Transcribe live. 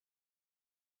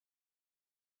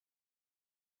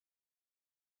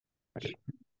Okay.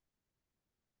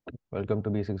 Welcome to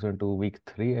B612 week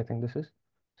 3, I think this is.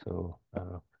 So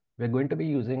we're going to be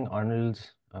using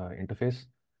Arnold's interface.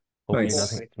 Hopefully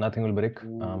Nice. nothing will break.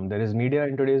 There is media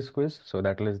in today's quiz, so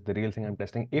that is the real thing I'm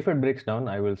testing. If it breaks down,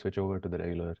 I will switch over to the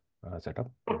regular setup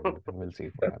and we'll see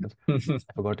what happens.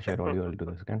 I forgot to share audio. I'll do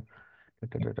this again. There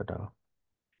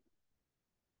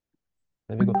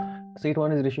we go. Seat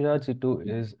 1 is Rishiraj, seat 2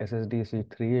 is SSD, seat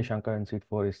 3 is Shankha, and seat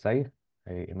 4 is Sai.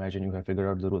 I imagine you have figured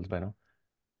out the rules by now.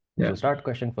 Yeah. So start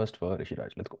question first for Rishiraj.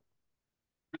 Let's go.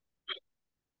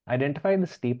 Identify the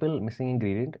staple missing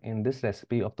ingredient in this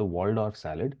recipe of the Waldorf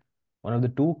salad, one of the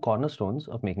two cornerstones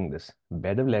of making this.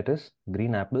 Bed of lettuce,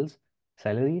 green apples,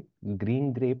 celery,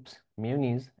 green grapes,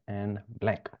 mayonnaise, and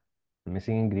blank. The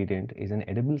missing ingredient is an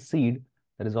edible seed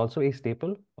that is also a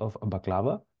staple of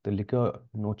baklava, the liquor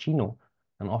nocino,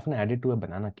 and often added to a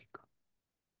banana cake.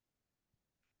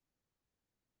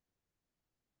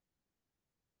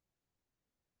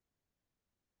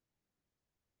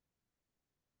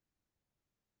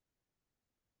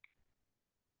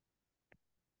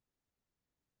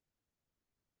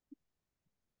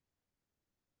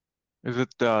 Is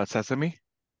it sesame?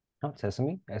 Not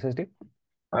sesame, SSD.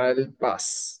 I'll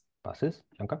pass. Passes.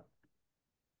 Shankar?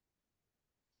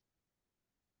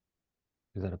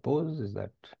 Is that a pose? Is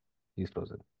that he's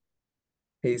frozen?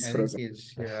 He's frozen.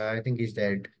 I think he's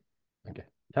dead. Okay.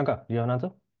 Shankar, do you have an answer?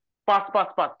 Pass.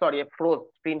 Sorry, I froze.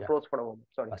 Screen Yeah. froze for a moment.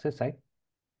 Sorry. Passes, Sai?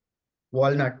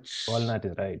 Walnuts. Walnut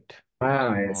is right.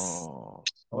 Ah, yes. Oh,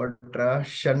 Ortra,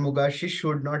 Shanmugashi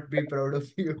should not be proud of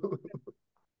you.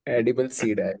 Edible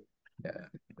seed. Yeah.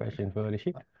 Question for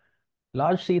Rishi.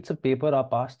 Large sheets of paper are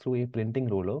passed through a printing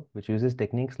roller, which uses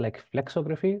techniques like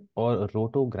flexography or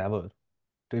rotograver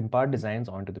to impart designs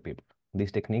onto the paper.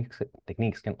 These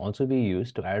techniques can also be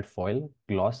used to add foil,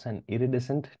 gloss, and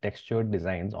iridescent textured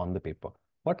designs on the paper.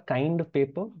 What kind of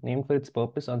paper, named for its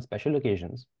purpose on special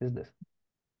occasions, is this?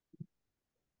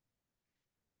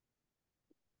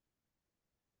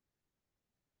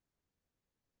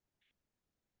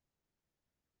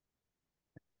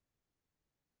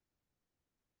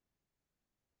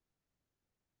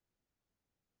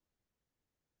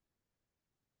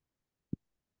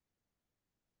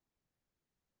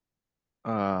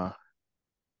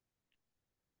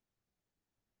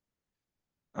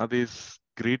 are these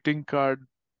greeting card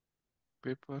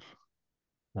paper?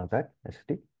 Not that,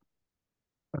 ST.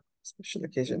 Special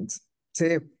occasions.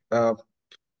 Say,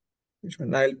 which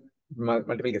one? I'll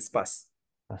multiple guess. Pass.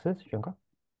 Passes, Shankar?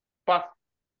 Pass.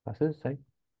 Passes, Sai?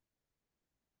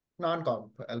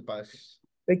 Non-comp. I'll pass.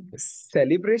 Like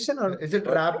celebration or Is it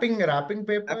wrapping paper? Wrapping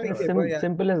or- paper, yeah.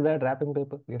 Simple as that, wrapping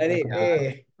paper. Yes, Any- wrapping paper.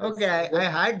 Hey, okay, I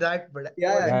had that, but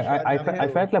Yeah, wasn't Yeah, sure. I Now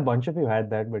felt like a bunch of you had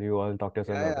that, but you all talked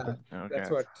yourself Yeah, out of it. Okay, That's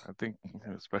what. I think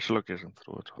special occasions.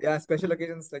 Yeah, special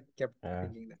occasions like kept Yeah.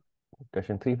 thinking that.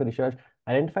 Question 3 for Rishiraj.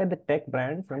 Identify the tech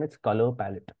brand from its color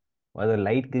palette. While the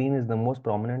light green is the most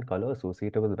prominent color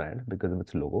associated with the brand because of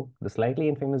its logo, the slightly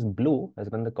infamous blue has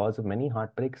been the cause of many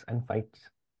heartbreaks and fights.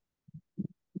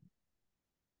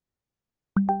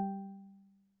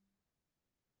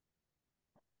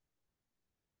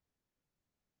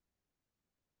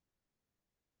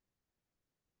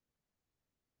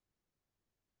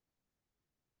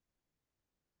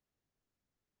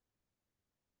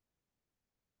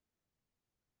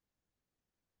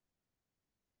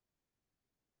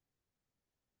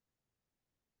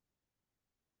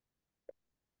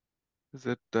 Is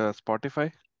it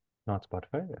Spotify? Not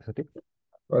Spotify, ST.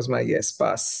 Was my guess.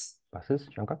 Pass. Passes,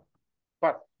 Shankar?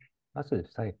 Pass. Passes,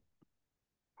 Sai.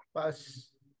 Pass.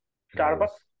 Starbucks.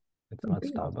 It's not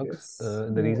Something Starbucks. obvious.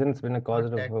 The reason it's been a cause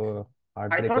Not of tech. I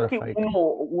heartbreak or thought a fight.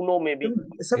 Uno maybe.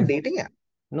 Some Is- dating app.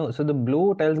 No, so the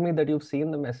blue tells me that you've seen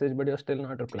the message, but you're still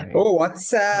not replying. Oh,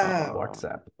 WhatsApp.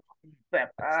 WhatsApp. Crap.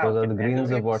 Those are Okay, the that greens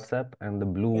was of it. WhatsApp, and the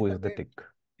blue is the Okay. tick.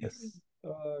 Yes.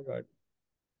 Oh God.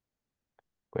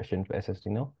 Question for SSD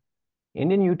now.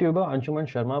 Indian YouTuber Anshuman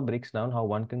Sharma breaks down how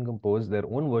one can compose their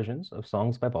own versions of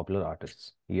songs by popular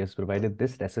artists. He has provided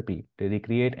this recipe to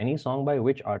recreate any song by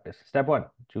which artist. Step 1.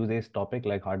 Choose a topic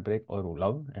like heartbreak or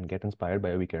love and get inspired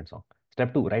by a weekend song.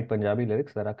 Step 2. Write Punjabi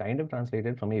lyrics that are kind of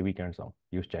translated from a weekend song.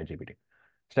 Use ChatGPT.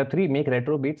 Step 3. Make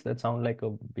retro beats that sound like a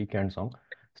weekend song.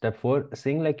 Step 4.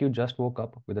 Sing like you just woke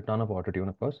up with a ton of autotune,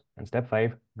 of course. And step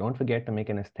 5. Don't forget to make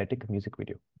an aesthetic music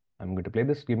video. I'm going to play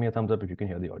this. Give me a thumbs up if you can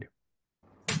hear the audio.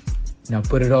 Now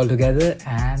put it all together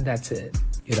and that's it.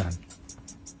 You're done.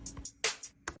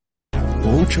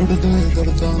 ਉਹ ਛੱਡ ਦੇ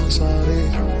ਦਰਦਾਂ ਸਾਰੇ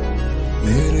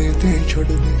ਮੇਰੇ ਤੇ ਛੱਡ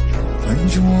ਦੇ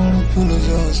ਅੰਜਵਾਨ ਭੁੱਲ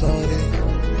ਜਾ ਸਾਰੇ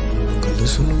ਗੱਲ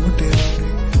ਸੁਣ ਮੁਟਿਆਰੇ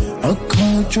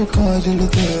ਅੱਖਾਂ ਚੋਂ ਕਾਜਲ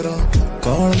ਤੇਰਾ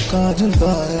ਕਾਲ ਕਾਜਲ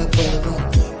ਦਾ ਹੈ ਪਰਦਾ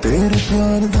तेरे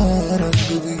प्यार दा रंग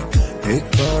भी एक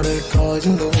काले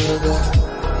काजल वर्गा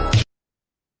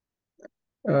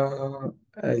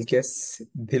I'll guess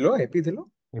Dhilo, AP Dhilo.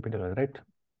 Repeat it, right?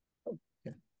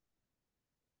 Yeah.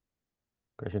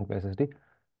 Question for SSD.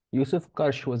 Yusuf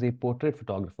Karsh was a portrait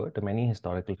photographer to many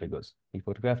historical figures. He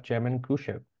photographed Chairman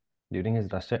Khrushchev during his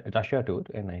Russia tour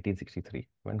in 1963.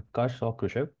 When Karsh saw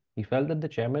Khrushchev, he felt that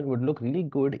the chairman would look really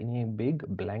good in a big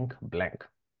blank blank.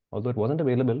 Although it wasn't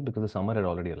available because the summer had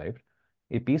already arrived,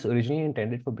 a piece originally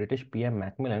intended for British PM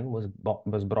Macmillan was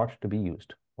brought to be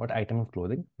used. What item of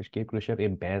clothing which gave Khrushchev a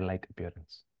bear-like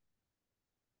appearance?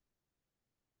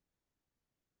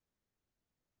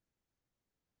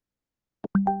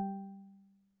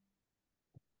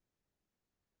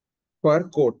 Fur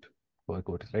coat. Fur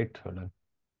coat is right. Well done.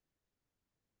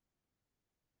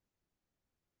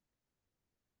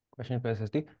 Question for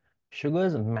SSD.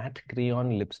 Sugar's matte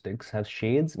crayon lipsticks have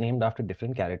shades named after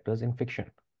different characters in fiction.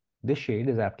 This shade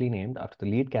is aptly named after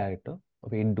the lead character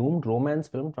of a doomed romance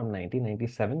film from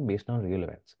 1997 based on real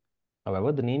events.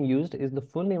 However, the name used is the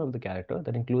full name of the character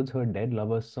that includes her dead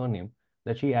lover's surname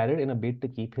that she added in a bid to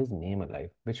keep his name alive.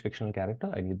 Which fictional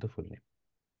character? I need the full name.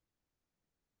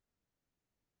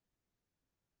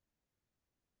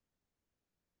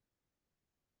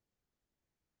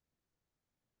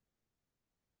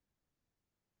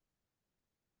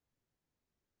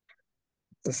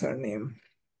 The surname.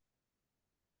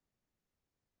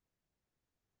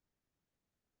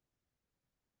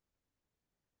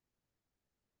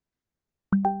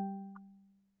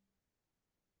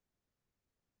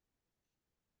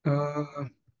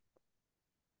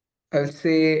 I'll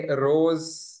say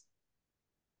Rose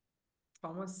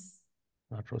Thomas.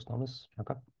 Not Rose Thomas.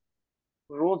 Shankha.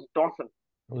 Rose Dawson.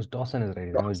 Rose Dawson is right.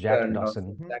 His name was Jack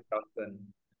Dawson. Jack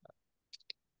Dawson.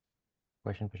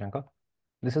 Question for Shankha.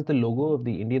 This is the logo of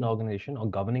the Indian organization or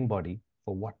governing body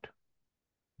for what?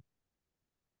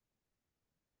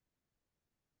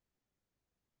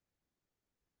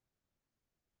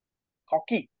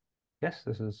 Hockey. Yes,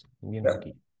 this is Indian Yeah.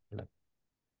 hockey. Well done.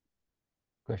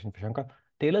 Question for Shankar.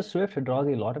 Taylor Swift draws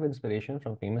a lot of inspiration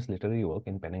from famous literary work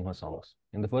in penning her songs.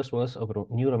 In the first verse of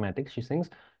New Romantics, she sings,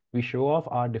 "We show off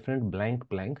our different blank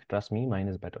blank, trust me, mine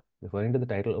is better," referring to the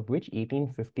title of which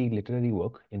 1850 literary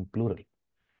work in plural.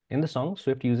 In the song,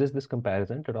 Swift uses this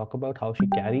comparison to talk about how she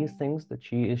carries things that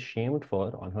she is shamed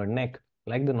for on her neck,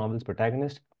 like the novel's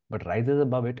protagonist, but rises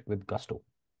above it with gusto.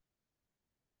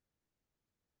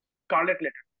 Scarlet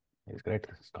Letter. Is correct.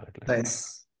 This is Scarlet Letter.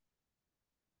 Nice.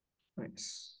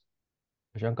 Nice.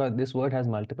 Shankar, this word has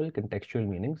multiple contextual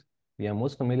meanings. We are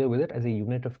most familiar with it as a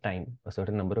unit of time, a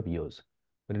certain number of years.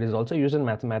 But it is also used in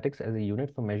mathematics as a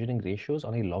unit for measuring ratios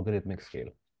on a logarithmic scale.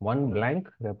 One blank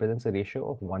represents a ratio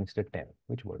of 1:10.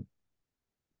 Which word?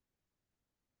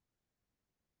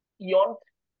 Eon.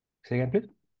 Say again, please.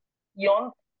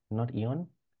 Eon. Not eon.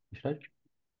 Rishiraj?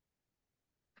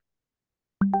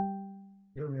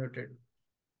 You're muted.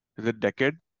 Is it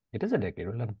decade? It is a decade.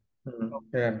 Well done.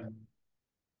 Yeah.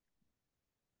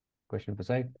 Question for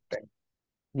Sai.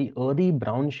 The earthy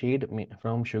brown shade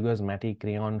from Sugar's matte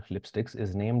crayon lipsticks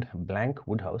is named Blank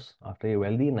Woodhouse after a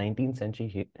wealthy 19th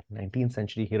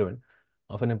century heroine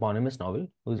of an eponymous novel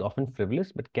who is often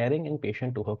frivolous but caring and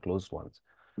patient to her closed ones.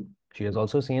 She has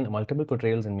also seen multiple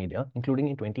portrayals in media, including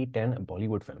a 2010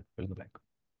 Bollywood film. Fill the blank.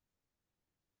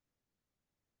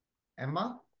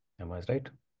 Emma? Emma is right.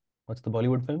 What's the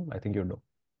Bollywood film? I think you know.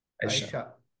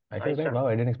 Aisha. Aisha is right. Aisha. Wow,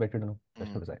 I didn't expect you to know.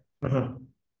 Question for Sai. Mhm.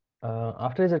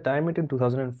 After his retirement in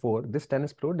 2004, this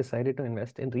tennis pro decided to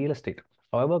invest in real estate.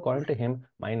 However, according to him,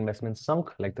 my investment sunk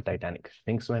like the Titanic.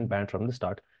 Things went bad from the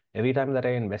start. Every time that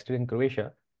I invested in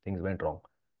Croatia, things went wrong.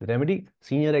 The remedy: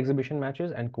 senior exhibition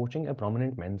matches and coaching a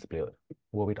prominent men's player.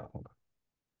 Who are we talking about?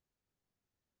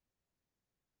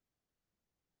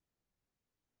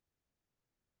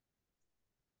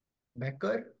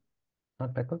 Becker?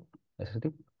 Not Becker.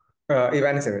 SSD.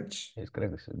 Ivanisevic. Yes,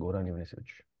 correct. This is Goran Ivanisevic,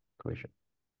 Croatia.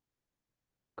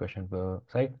 Question for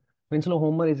Sai. Winslow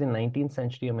Homer is a 19th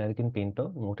century American painter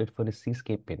noted for his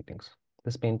seascape paintings.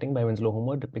 This painting by Winslow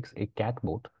Homer depicts a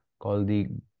catboat called the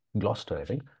Gloucester, I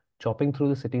think, chopping through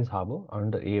the city's harbor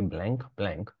under a blank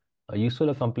blank, a useful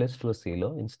accomplice to a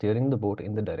sailor in steering the boat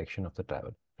in the direction of the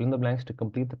travel. Fill in the blanks to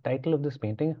complete the title of this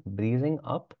painting, Breezing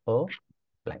Up a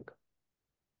Blank.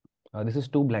 This is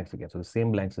two blanks again, so the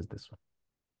same blanks as this one.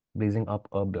 Breezing Up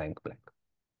a Blank blank.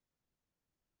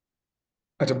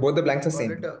 Achha, both the blanks are Call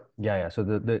same. it a, Yeah. So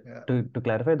yeah. to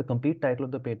clarify, the complete title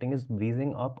of the painting is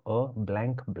Breezing Up a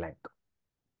Blank Blank.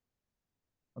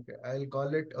 Okay, I'll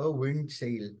call it a wind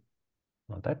sail.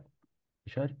 Not that.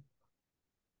 Rishiraj?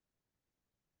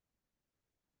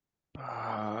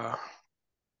 Uh,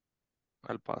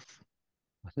 I'll pass.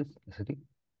 This is SSD.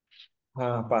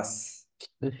 Pass.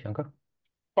 This is Shankar.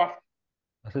 Pass.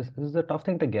 This is a tough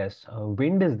thing to guess.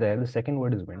 Wind is there. The second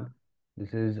word is wind.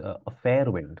 This is a fair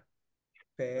wind.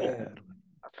 Fair.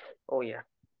 Oh yeah.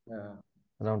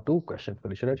 Round 2 question for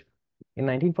Rishiraj. In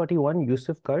 1941,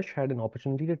 Yusuf Karsh had an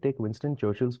opportunity to take Winston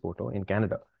Churchill's photo in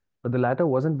Canada, but the latter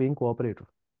wasn't being cooperative.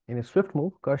 In a swift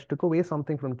move, Karsh took away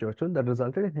something from Churchill that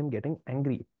resulted in him getting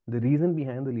angry. The reason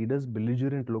behind the leader's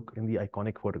belligerent look in the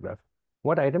iconic photograph.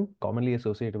 What item, commonly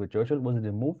associated with Churchill, was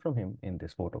removed from him in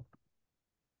this photo?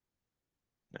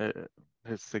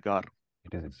 His cigar.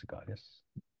 It is his cigar, yes.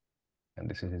 And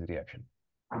this is his reaction.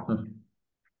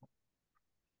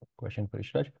 Question for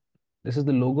Rishiraj. This is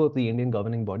the logo of the Indian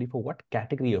governing body for what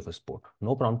category of a sport?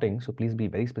 No prompting, so please be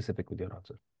very specific with your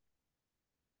answer.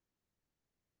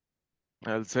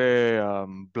 I'll say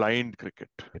blind cricket.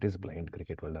 It is blind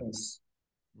cricket. Well done. Yes.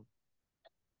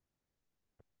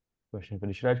 Question for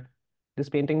Rishiraj. This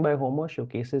painting by Homer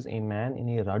showcases a man in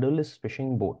a rudderless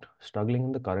fishing boat struggling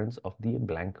in the currents of the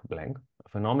blank blank, a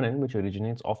phenomenon which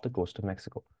originates off the coast of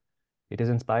Mexico. It is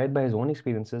inspired by his own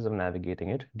experiences of navigating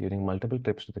it during multiple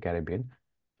trips to the Caribbean.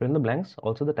 Fill in the blanks,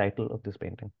 also the title of this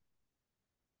painting.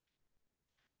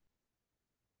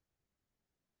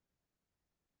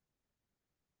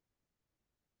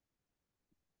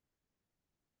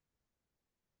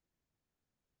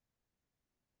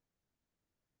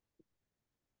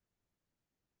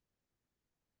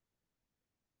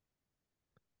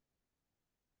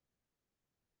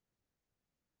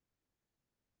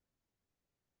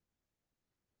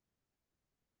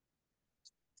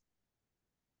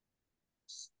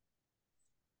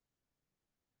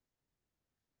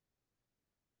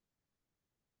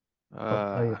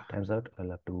 Time's out. I'll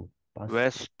have to pass.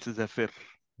 West Zephyr.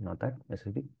 Not that.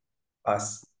 SSD.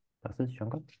 Pass. Passes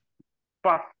Shankar.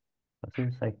 Pass.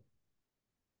 Passes Sai.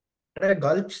 Try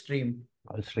Gulf Stream.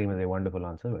 Gulf Stream is a wonderful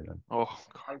answer. Well done. Oh,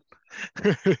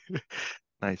 God.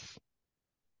 Nice.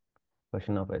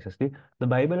 Question of SSD. The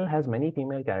Bible has many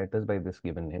female characters by this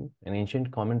given name. An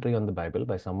ancient commentary on the Bible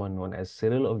by someone known as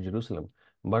Cyril of Jerusalem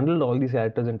bundled all these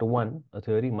characters into one, a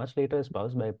theory much later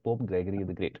espoused by Pope Gregory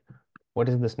the Great. What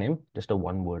is this name? Just a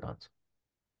one-word answer.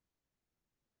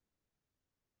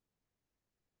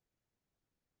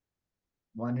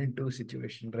 1 and 2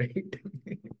 situation, right?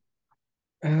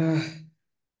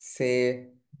 Say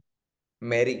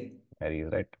Mary. Mary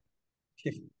is right.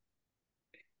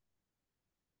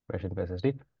 Question for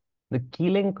SSD. The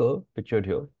Keeling curve pictured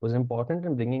here was important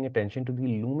in bringing attention to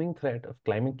the looming threat of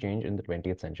climate change in the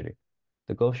 20th century.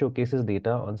 The curve showcases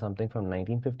data on something from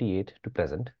 1958 to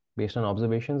present based on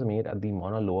observations made at the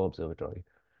Mauna Loa Observatory.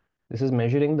 This is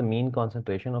measuring the mean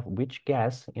concentration of which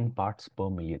gas in parts per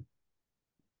million?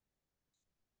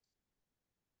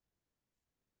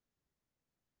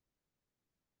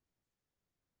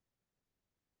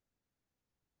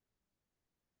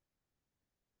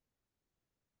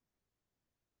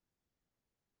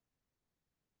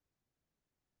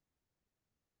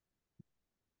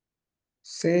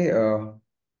 Say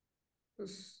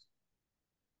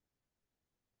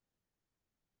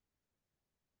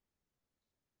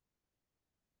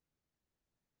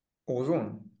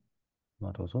ozone.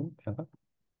 Not ozone, Shankar.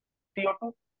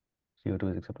 CO2.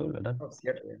 CO2 is acceptable. Well done. Oh,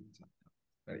 Seattle.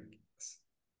 Right. Yes.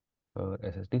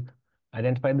 SSD.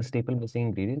 Identify the staple missing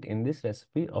ingredient in this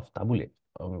recipe of tabbouleh,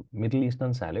 a Middle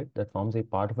Eastern salad that forms a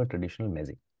part of a traditional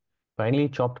meze. Finely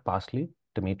chopped parsley,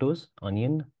 tomatoes,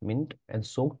 onion, mint, and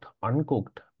soaked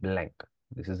uncooked blank.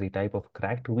 This is a type of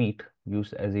cracked wheat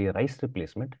used as a rice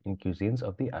replacement in cuisines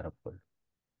of the Arab world.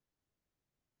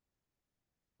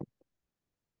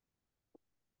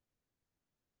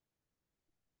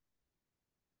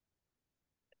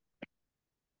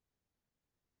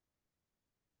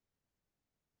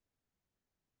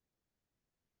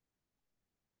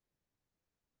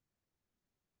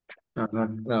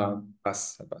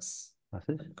 Pass. Pass.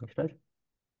 Passes, Rishiraj?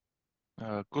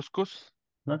 Couscous.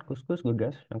 Not couscous. Good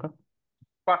guess, Shankar.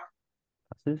 Pass.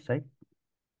 Passes, Sai?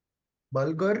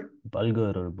 Bulgur.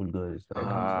 Bulgur or bulgur is the right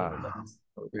answer.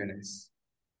 Well done. Very nice.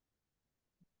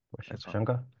 Question That's for all.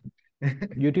 Shankar.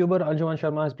 YouTuber Anshuman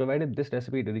Sharma has provided this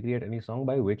recipe to recreate any song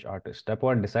by which artist? Step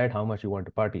 1, decide how much you want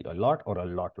to party, a lot or a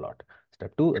lot.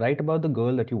 Step 2, write about the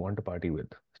girl that you want to party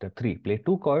with. Step 3, play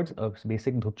 2 chords, a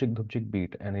basic dhupchik dhupchik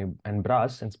beat and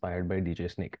brass inspired by DJ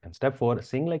Snake. And step 4,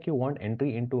 sing like you want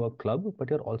entry into a club, but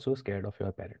you're also scared of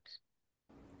your parents.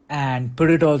 And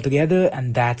put it all together,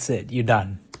 and that's it. You're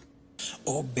done.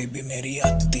 O baby मेरी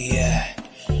आती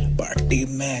है party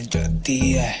में जाती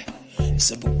है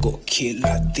सबको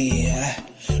खिलाती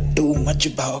है too much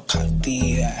भाव खाती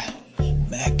है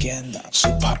मैं कहना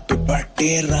सुबह पे पार्टी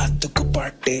रात को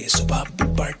पार्टी सुबह पे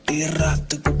पार्टी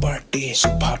रात को पार्टी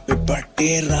सुबह पे पार्टी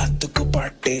रात को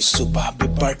पार्टी सुबह पे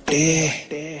party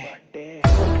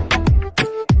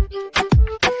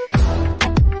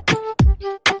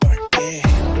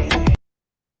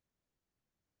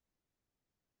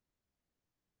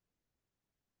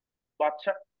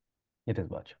Bacha. It is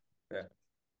Bach. Yeah.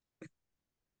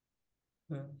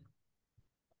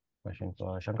 Question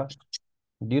for Shankha.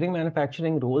 During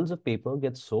manufacturing, rolls of paper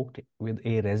get soaked with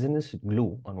a resinous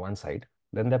glue on one side.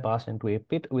 Then they're passed into a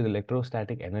pit with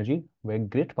electrostatic energy, where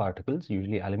grit particles,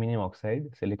 usually aluminum oxide,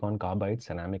 silicon carbide,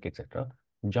 ceramic, etc.,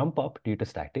 jump up due to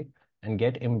static and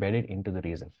get embedded into the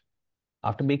resin.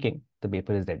 After baking, the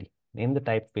paper is ready. Name the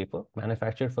type of paper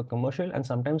manufactured for commercial and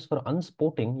sometimes for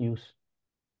unsporting use.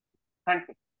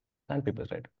 Sandpaper. Sandpaper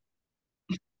is right.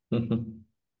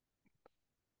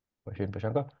 Question for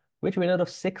Shankha. Which winner of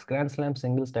 6 Grand Slam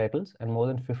singles titles and more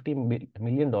than $50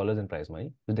 million in prize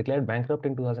money was declared bankrupt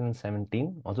in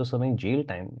 2017, also serving jail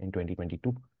time in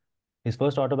 2022? His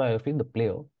first autobiography, The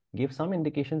Player, gave some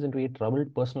indications into a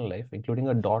troubled personal life, including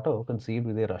a daughter conceived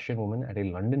with a Russian woman at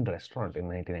a London restaurant in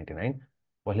 1999,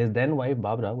 while his then wife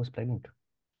Barbara was pregnant.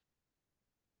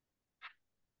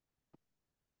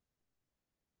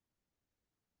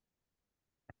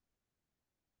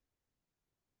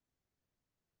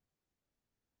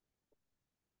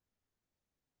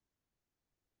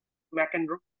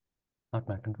 McEnroe. Not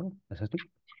McEnroe. SSD.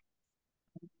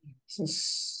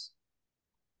 This.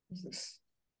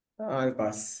 I'll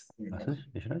pass. Passes.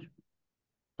 Rishiraj.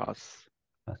 Pass.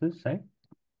 Passes. Sai.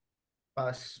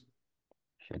 Pass.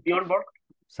 Shit. Bjorn Borg.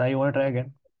 Sai, you want to try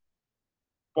again?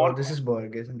 Oh, Borg. this is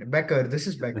Borg, isn't it? Becker. This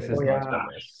is Becker. This is Oh, not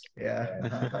yeah.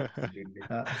 Gomez.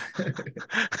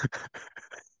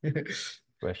 Yeah.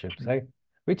 Question. Sai.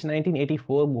 Which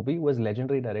 1984 movie was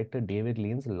legendary director David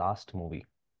Lean's last movie?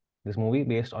 This movie,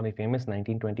 based on a famous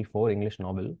 1924 English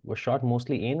novel, was shot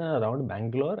mostly in and around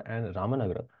Bangalore and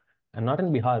Ramanagara, and not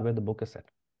in Bihar, where the book is set.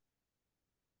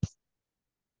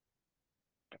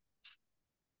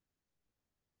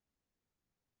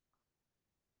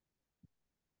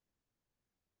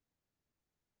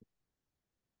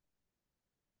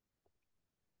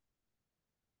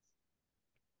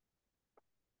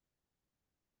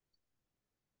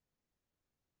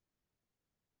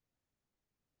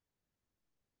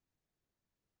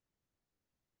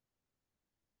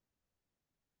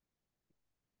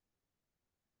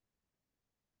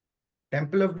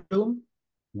 Temple of Doom.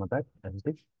 Not that. That's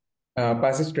it.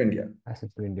 Passage to India.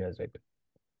 Passage to India is right.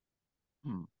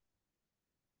 Hmm.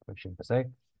 Question for Sai.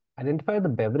 Identify the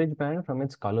beverage brand from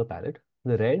its color palette.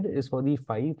 The red is for the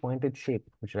 5-pointed shape,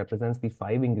 which represents the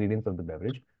 5 ingredients of the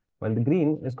beverage, while the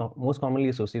green is most commonly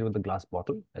associated with the glass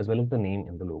bottle, as well as the name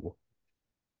in the logo.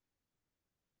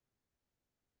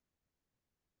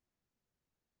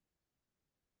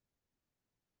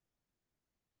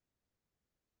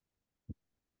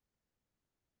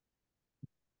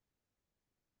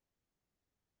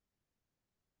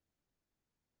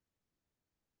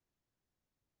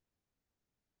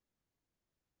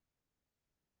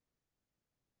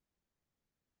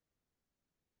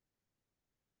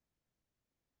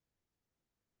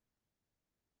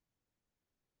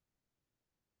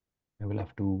 I will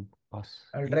have to pass.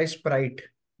 I'll try Sprite.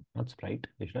 Not Sprite.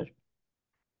 Rishiraj.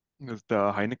 Is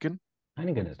the Heineken?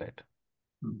 Heineken is right.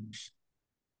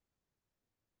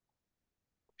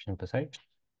 Question for Sai.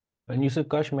 When Yusuf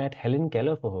Kush met Helen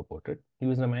Keller for her portrait, he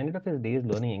was reminded of his days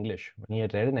learning English when he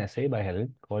had read an essay by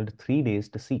Helen called 3 Days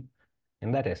to See.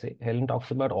 In that essay, Helen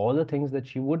talks about all the things that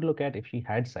she would look at if she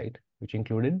had sight, which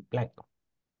included blank.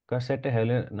 Kush said to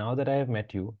Helen, "Now that I have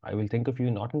met you, I will think of you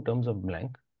not in terms of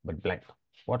blank, but blank."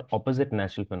 What opposite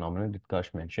natural phenomenon did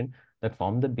Kush mention that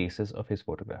formed the basis of his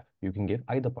photograph? You can give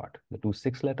either part. The two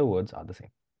 6-letter words are the same.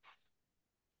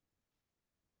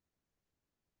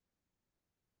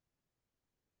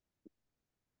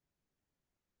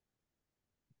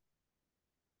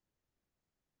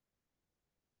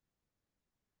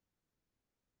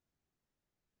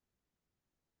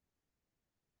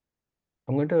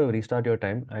 I'm going to restart your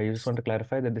time. I just want to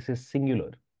clarify that this is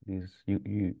singular.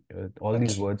 All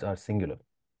these words are singular.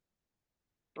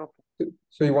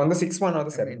 So you want the 6th one or the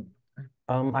 7th?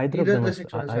 Either of Either them the is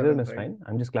 6 or either of them 7, is right? fine.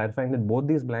 I'm just clarifying that both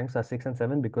these blanks are 6 and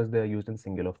 7 because they are used in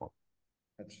singular form.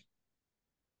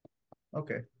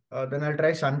 Okay. Then I'll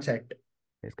try Sunset.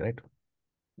 Is correct.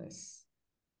 Nice.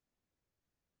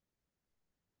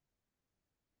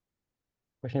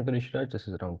 Question for Rishiraj. This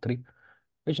is round 3.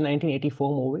 Which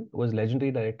 1984 movie was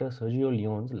legendary director Sergio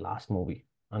Leone's last movie?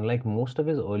 Unlike most of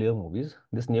his earlier movies,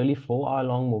 this nearly 4-hour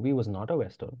long movie was not a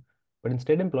western, but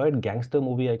instead employed gangster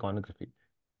movie iconography.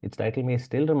 Its title may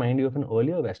still remind you of an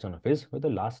earlier Western of his, with the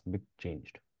last bit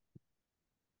changed.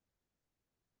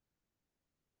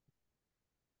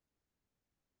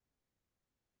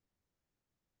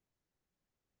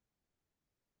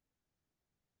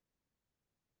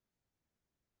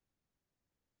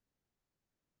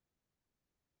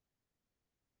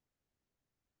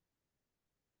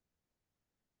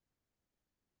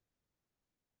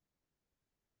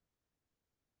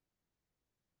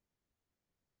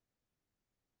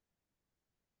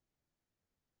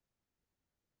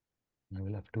 I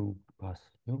will have to pass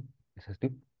you,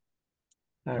 SSD.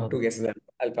 Two guesses.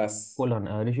 I'll pass. Hold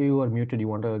on, Rishi, you are muted. You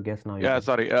want to guess now? You Yeah, can.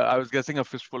 sorry. I was guessing a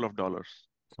fistful of dollars.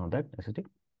 It's not that, SSD.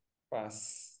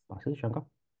 Pass. Passes, Shankar.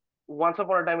 Once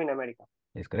Upon a Time in America.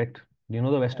 Is correct. Do you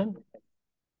know the Western?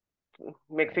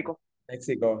 Mexico.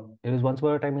 Mexico. It was Once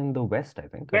Upon a Time in the West, I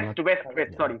think. West.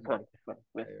 Yeah. Sorry.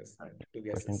 West. Yes, two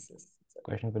guesses.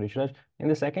 Question for Rishiraj. In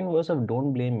the second verse of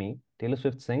Don't Blame Me, Taylor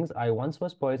Swift sings, I once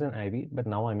was Poison Ivy, but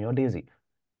now I'm your Daisy.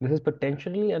 This is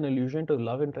potentially an allusion to the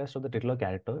love interest of the titular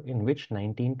character in which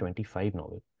 1925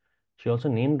 novel? She also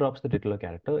name drops the titular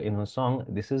character in her song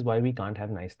This Is Why We Can't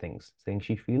Have Nice Things, saying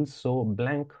she feels so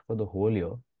blank for the whole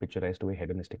year, picturized to a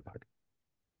hedonistic party.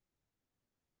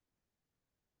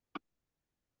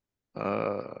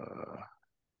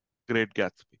 Great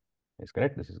Gatsby. Is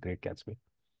correct. This is Great Gatsby.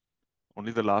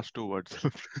 Only the last two words.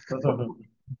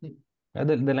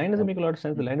 The line doesn't make a lot of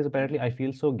sense. The line is apparently, I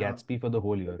feel so Gatsby for the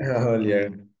whole year. Whole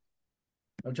year.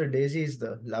 Also, Daisy is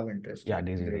the love interest. Yeah, right?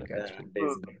 Daisy is the Great love Gatsby.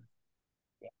 Daisy.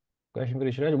 Question for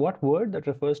Rishiraj. What word that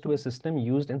refers to a system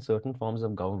used in certain forms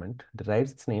of government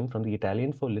derives its name from the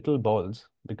Italian for little balls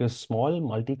because small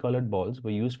multicolored balls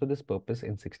were used for this purpose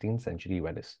in 16th century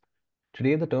Venice.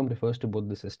 Today, the term refers to both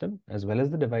the system as well as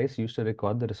the device used to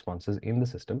record the responses in the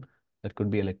system that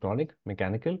could be electronic,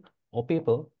 mechanical, or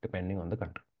paper, depending on the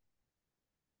country.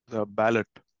 The ballot.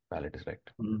 Ballot is right.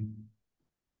 Mm.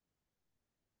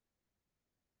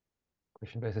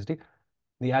 Question for SSD.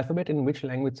 The alphabet in which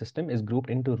language system is grouped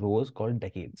into rows called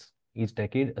decades? Each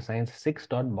decade assigns 6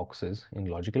 dot boxes in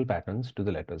logical patterns to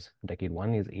the letters. Decade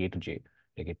 1 is A to J,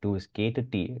 decade 2 is K to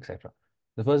T, etc.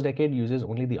 The first decade uses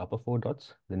only the upper 4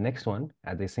 dots. The next one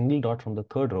adds a single dot from the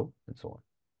third row, and so on.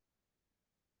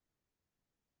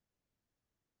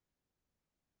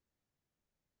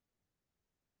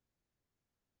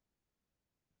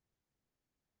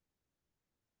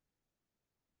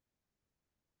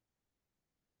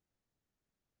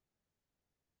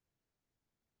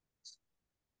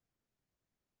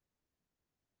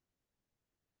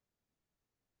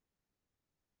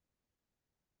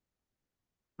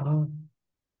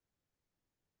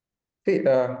 See,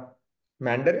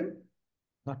 Mandarin?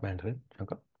 Not Mandarin,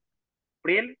 Shankar.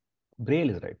 Braille. Braille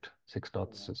is right. 6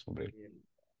 dots is for Braille.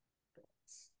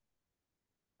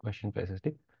 Question for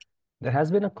SSD. There has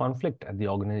been a conflict at the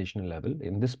organizational level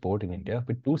in this sport in India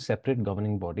with two separate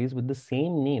governing bodies with the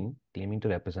same name claiming to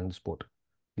represent the sport.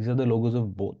 These are the logos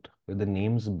of both, with the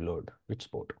names blurred. Which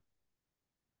sport?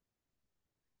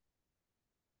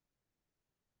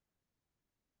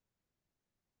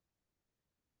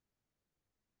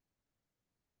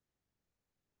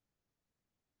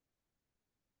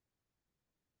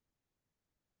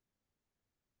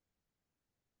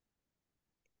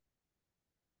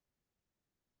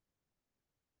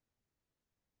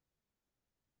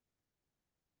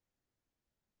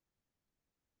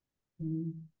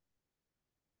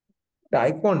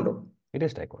 Taekwondo. It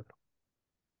is Taekwondo.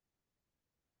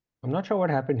 I'm not sure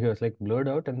what happened here. It's like blurred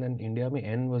out and then India mein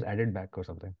N was added back or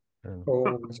something. I don't know.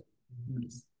 Oh,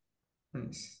 nice.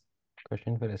 Nice.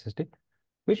 Question for SSD.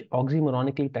 Which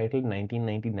oxymoronically titled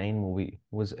 1999 movie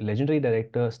was legendary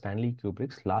director Stanley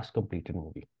Kubrick's last completed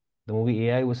movie? The movie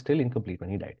AI was still incomplete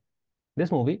when he died.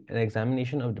 This movie, an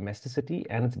examination of domesticity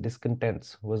and its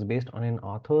discontents, was based on an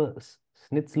Arthur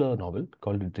Schnitzler novel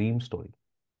called Dream Story.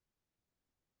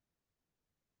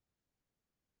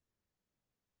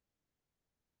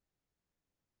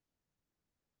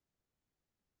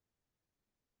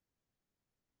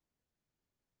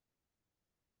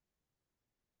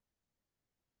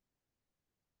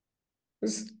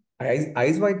 This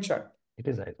eyes wide shut. It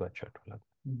is Eyes Wide Shut.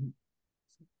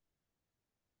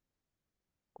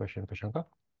 Question for Shankar.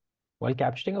 While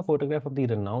capturing a photograph of the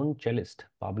renowned cellist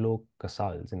Pablo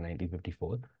Casals in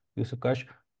 1954, Yusuf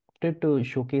opted to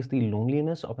showcase the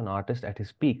loneliness of an artist at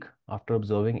his peak after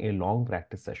observing a long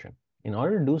practice session. In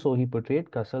order to do so, he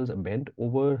portrayed Casals bent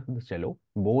over the cello,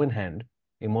 bow in hand,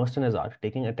 immersed in his art,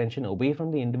 taking attention away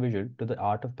from the individual to the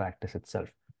art of practice itself.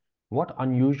 What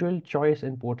unusual choice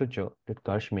in portraiture did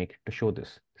Karsh make to show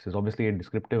this? This is obviously a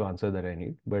descriptive answer that I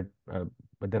need, but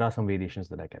there are some variations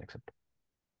that I can accept.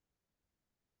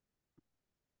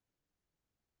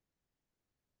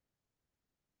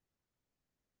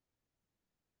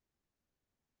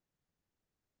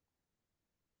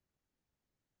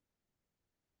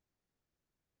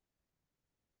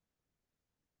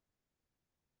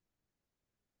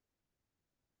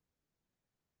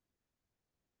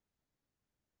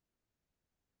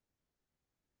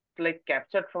 Like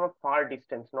captured from a far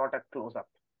distance, not a close up.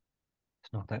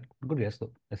 It's not that. Good guess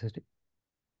though. SSD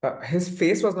His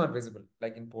face was not visible,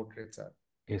 like in portraits.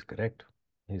 is correct.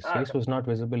 His Ah, face was not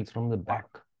visible. It's from the back.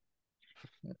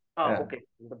 Yeah. okay.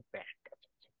 The back.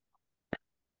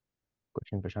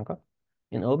 Question for Shankar.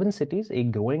 In urban cities, a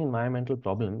growing environmental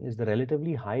problem is the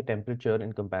relatively high temperature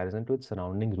in comparison to its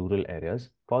surrounding rural areas,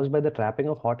 caused by the trapping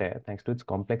of hot air thanks to its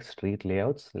complex street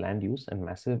layouts, land use, and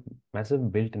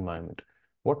massive built environment.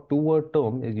 What two-word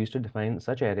term is used to define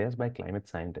such areas by climate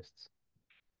scientists?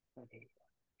 Okay.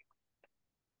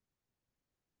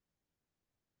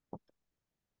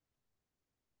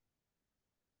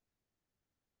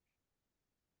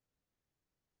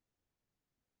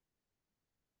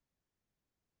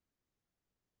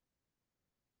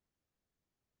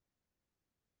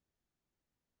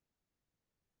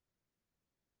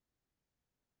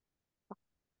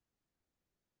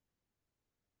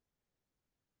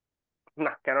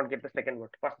 Nah, cannot get the second word.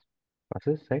 First.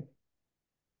 Passes, right?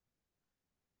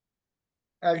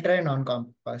 I'll try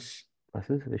non-com. Pass.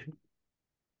 Passes, Rishi.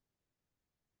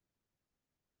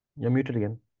 You're muted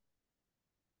again.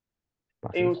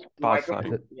 Passes. Use Pass, micro.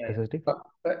 Sai. Yeah, yeah. SSD.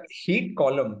 Heat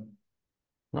column.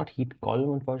 Not heat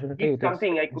column, unfortunately. Heat It is.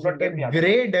 something. I could Is not it get a the other.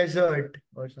 gray desert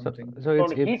or So, something? so No,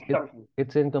 it's no, heat it's something.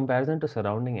 it's in comparison to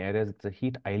surrounding areas. It's a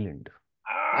heat island.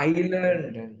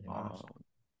 Island.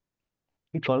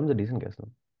 Heat column is a decent guess,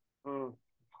 though. Hmm.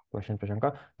 Question for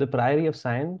Shankar. The Priory of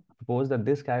Siam proposed that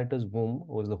this character's womb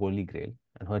was the Holy Grail,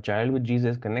 and her child with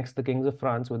Jesus connects the kings of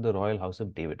France with the royal house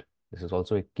of David. This is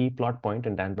also a key plot point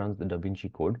in Dan Brown's The Da Vinci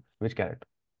Code. Which character?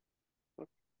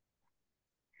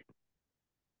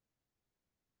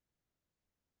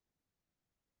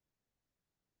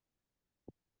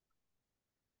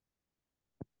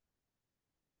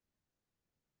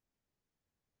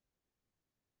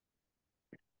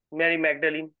 Mary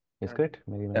Magdalene. Is correct.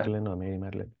 Mary Magdalene or Mary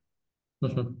Magdalene.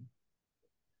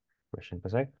 Question for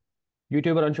Sai.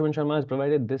 YouTuber Anshuman Sharma has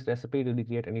provided this recipe to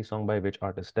recreate any song by which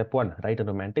artist? Step 1. Write a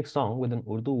romantic song with an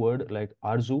Urdu word like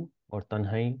arzu or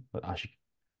tanhai or ashiki.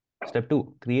 Step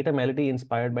 2. Create a melody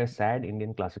inspired by sad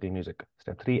Indian classical music.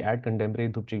 Step 3. Add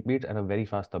contemporary dhupchik beats and a very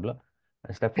fast tabla.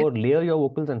 And step 4. Layer your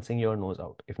vocals and sing your nose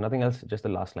out. If nothing else, just the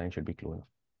last line should be clue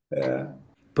enough.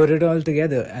 Put it all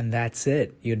together, and that's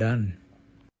it. You're done.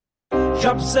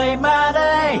 जब से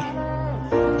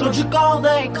मैंने तुझको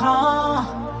देखा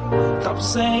तब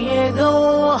से ये दो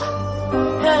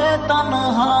है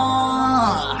तन्हा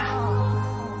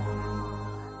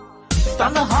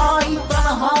तन्हाई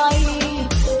तन्हाई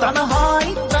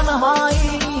तन्हाई तन्हाई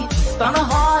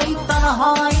तन्हाई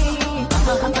तन्हाई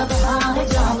तन्हाई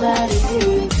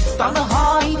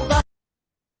तन्हाई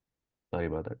Sorry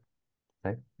about that.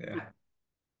 Right? Yeah.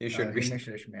 You should be. Himesh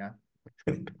Reshmiya.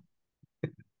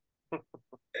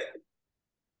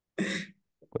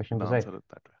 Question for I'll Sai. answer it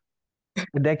that way.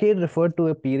 The decade referred to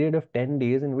a period of 10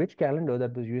 days in which calendar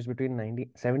that was used between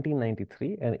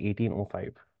 1793 and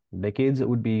 1805. Decades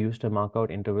would be used to mark out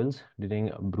intervals during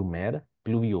Brumaire,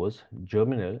 Pluviose,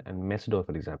 Germinal, and Messidor,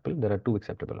 for example. There are two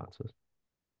acceptable answers.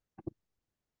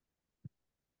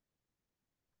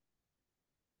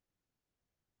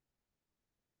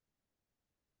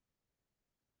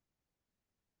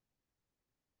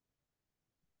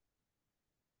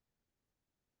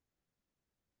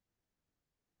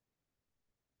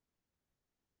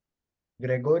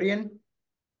 Gregorian.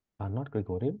 Not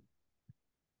Gregorian.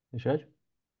 Rishiraj?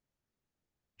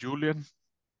 Julian.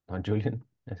 Not Julian.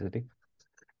 SSD.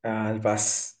 I'll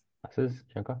pass. Passes.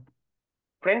 Shankar?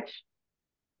 French.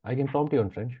 I can prompt you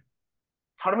on French.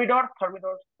 Thermidor.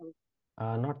 Thermidor.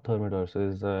 Not Thermidor.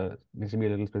 So needs to be a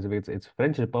little specific. It's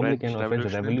French Republican or French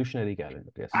Revolutionary? Revolutionary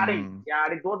calendar. Yes. Yeah,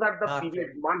 those are the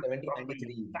period months.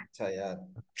 1793. Yeah.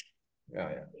 Yeah.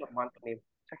 The month name.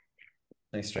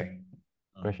 Nice try.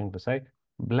 Question for Sai.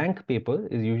 Blank paper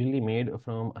is usually made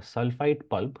from a sulfite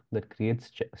pulp that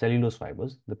creates cellulose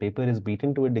fibers. The paper is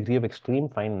beaten to a degree of extreme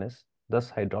fineness.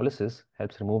 Thus, hydrolysis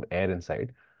helps remove air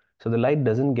inside. So the light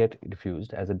doesn't get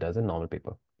diffused as it does in normal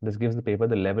paper. This gives the paper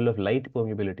the level of light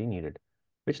permeability needed.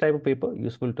 Which type of paper?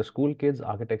 Useful to school kids,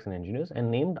 architects, and engineers, and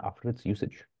named after its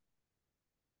usage.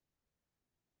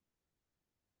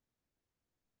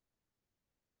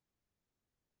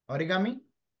 Origami?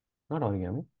 Not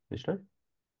origami. Rishiraj?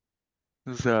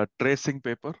 This is tracing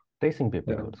paper. Tracing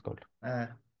paper is Yeah. what it's called.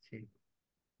 See.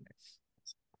 Nice.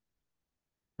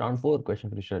 Round 4, question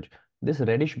for Rishiraj. This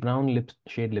reddish-brown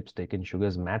shade lipstick in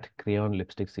Sugar's matte crayon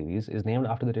lipstick series is named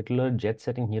after the titular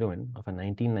jet-setting heroine of a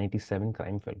 1997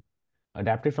 crime film.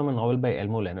 Adapted from a novel by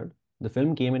Elmo Leonard, the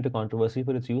film came into controversy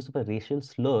for its use of a racial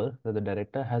slur that the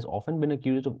director has often been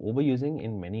accused of overusing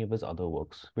in many of his other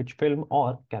works. Which film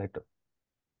or character?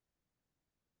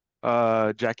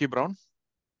 Jackie Brown.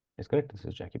 Is correct. This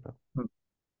is Jackie Brown. Hmm.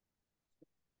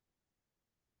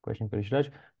 Question for Rishiraj.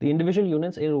 The individual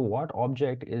units in what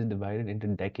object is divided into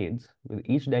decades, with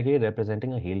each decade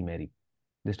representing a Hail Mary.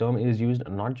 This term is used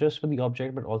not just for the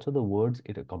object, but also the words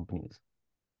it accompanies.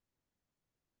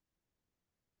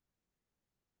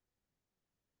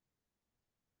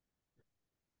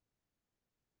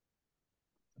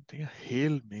 I think a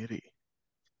Hail Mary.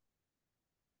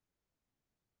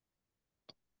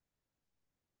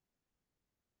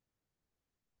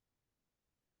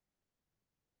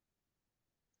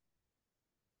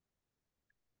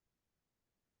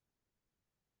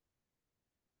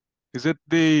 Is it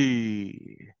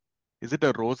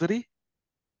a rosary?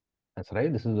 That's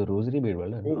right. This is the rosary bead.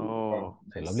 Well done. Oh, Oh, wow.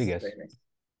 It's a lovely guess. Very nice.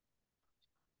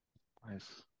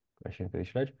 nice. Question for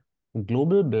Rishiraj.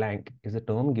 Global blank is a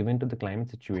term given to the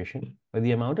climate situation where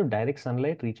the amount of direct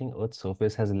sunlight reaching Earth's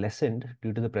surface has lessened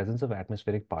due to the presence of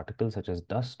atmospheric particles such as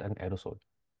dust and aerosol.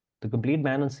 The complete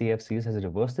ban on CFCs has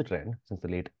reversed the trend since the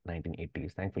late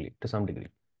 1980s, thankfully, to some degree.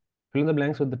 Fill in the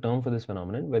blanks with the term for this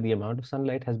phenomenon where the amount of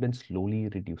sunlight has been slowly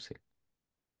reducing.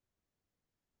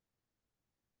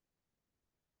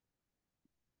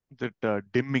 Is it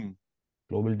dimming?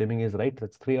 Global dimming is right.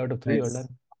 That's 3 out of 3. Well Nice.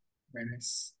 done. Very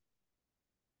nice.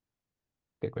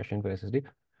 Okay, question for SSD.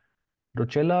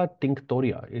 Rochella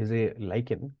tinctoria is a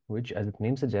lichen which, as its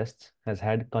name suggests, has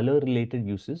had color-related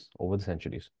uses over the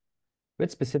centuries. Which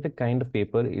specific kind of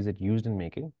paper is it used in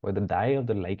making, where the dye of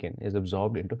the lichen is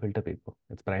absorbed into filter paper?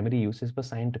 Its primary use is for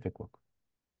scientific work.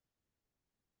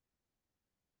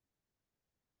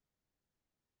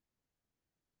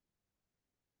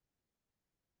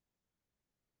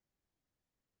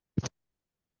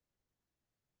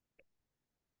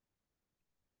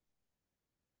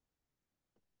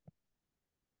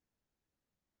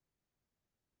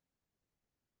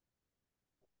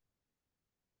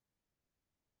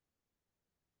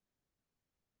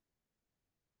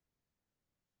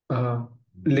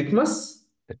 Litmus?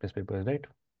 Litmus paper is right.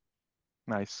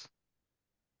 Nice.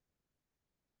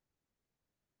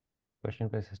 Question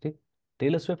for SSD.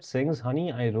 Taylor Swift sings,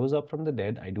 "Honey, I rose up from the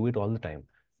dead, I do it all the time,"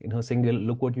 in her single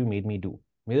 "Look What You Made Me Do,"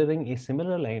 mirroring a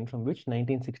similar line from which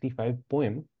 1965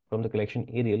 poem from the collection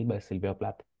Ariel by Sylvia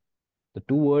Plath. The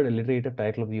two-word alliterative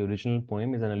title of the original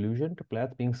poem is an allusion to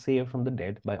Plath being saved from the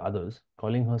dead by others,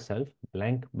 calling herself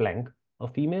blank blank, a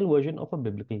female version of a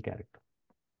biblical character.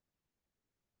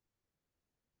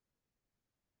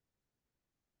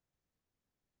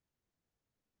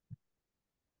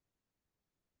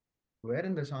 Where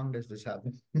in the song does this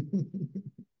happen?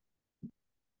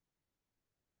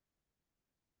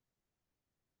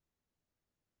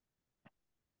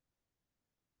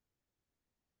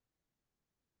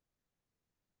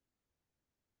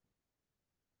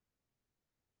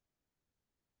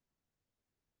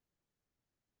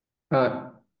 Uh,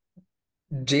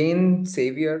 Jane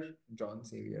Savior, John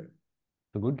Savior.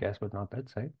 It's a good guess, but not that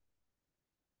side.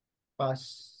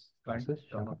 Pass. Can't Passes,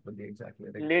 come Shankha. up with the exact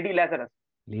lyric. Lady Lazarus.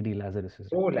 Lady Lazarus is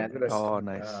Oh, right. Lazarus. Oh,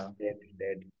 nice.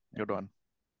 Dead. Good one.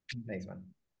 Nice one.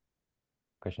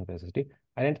 Question for SSD.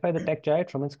 Identify the tech giant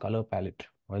from its color palette.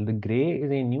 While the gray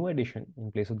is a new addition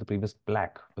in place of the previous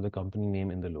black for the company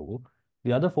name in the logo,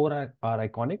 the other four are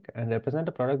iconic and represent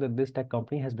a product that this tech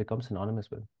company has become synonymous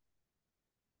with.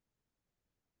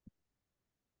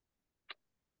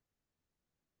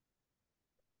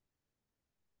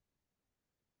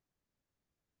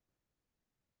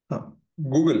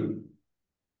 Google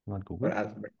Not or Google.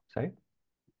 Alphabet. Side.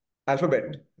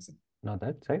 Alphabet. Not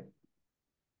that side.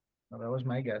 No, that was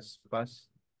my guess. Pass.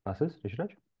 Passes.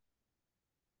 Rishiraj.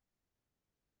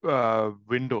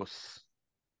 Windows.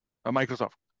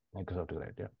 Microsoft. Microsoft is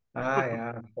right. Yeah.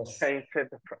 Yeah. Of course. I said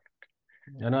the front.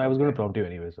 No, I was going to prompt you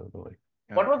anyway, so don't worry.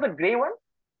 What was the gray one?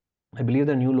 I believe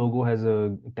the new logo has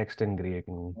a text in gray. I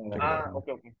can check it out.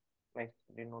 Okay. Nice.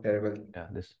 Didn't know that. Terrible. Yeah,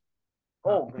 this.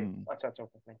 Oh, great. Hmm. Acha,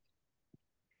 okay. Nice.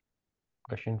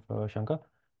 Question for Shankar.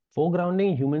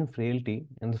 Foregrounding human frailty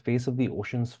in the face of the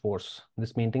ocean's force.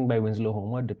 This painting by Winslow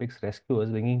Homer depicts rescuers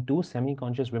bringing two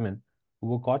semi-conscious women who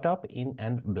were caught up in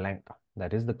and blank.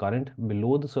 That is, the current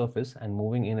below the surface and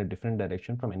moving in a different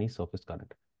direction from any surface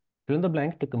current. Fill in the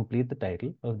blank to complete the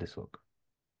title of this work.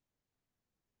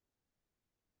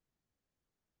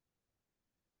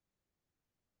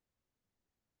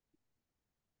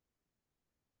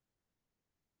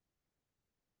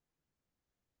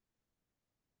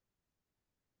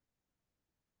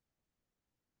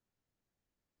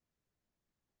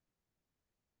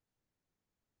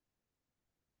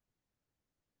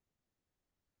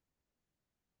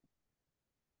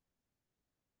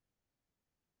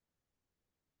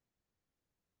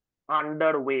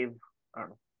 Under wave. I don't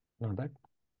know. Not that.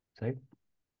 Sai.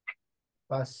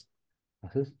 Pass.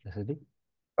 Passes. SSD.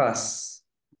 Pass.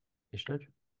 Rishiraj.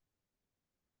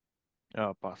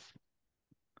 Pass.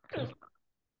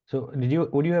 So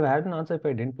would you have had an answer if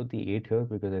I didn't put the 8 here?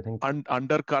 Because I think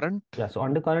Undercurrent. yeah, so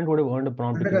undercurrent would have earned a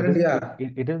prompt because Undercurrent, yeah.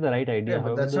 it is the right idea. Yeah, but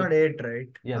However, that's not 8, right?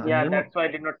 yeah, the Yeah, name that's why I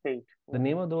did not say it. the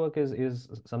name of the work is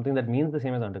something that means the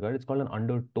same as undercurrent. It's called an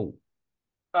undertow.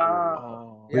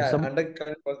 Oh. Which Yeah, some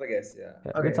undercurrent was the guess, yeah.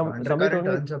 yeah, Okay, which if somebody undercurrent told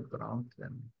me. turns up prompt,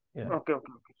 then Yeah. Okay.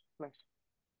 Nice.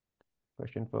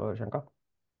 Question for Shankar.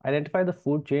 Identify the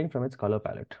food chain from its color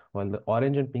palette. While the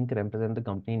orange and pink represent the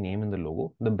company name in the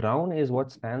logo, the brown is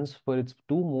what stands for its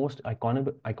two most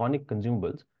iconic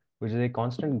consumables, which is a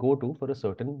constant go-to for a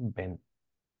certain Ben.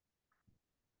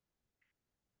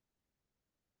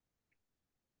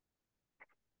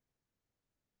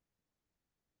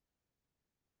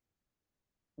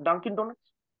 Dunkin' Donuts?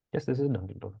 Yes, this is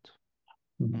Dunkin' Donuts.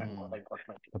 Thank God I got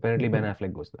my tea. Apparently, Ben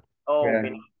Affleck goes there. Oh, Yeah.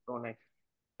 Benny. So nice.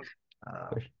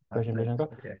 Question for Shankar.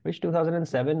 yeah. Which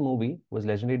 2007 movie was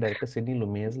legendary director Sidney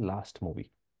Lumet's last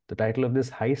movie? The title of this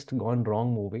heist gone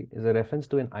wrong movie is a reference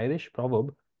to an Irish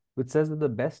proverb which says that the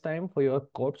best time for your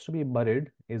corpse to be buried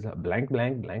is blank,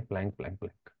 blank, blank, blank, blank,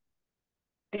 blank.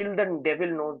 Till the devil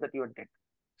knows that you are dead.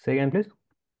 Say again, please.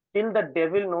 Till the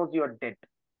devil knows you are dead.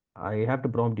 I have to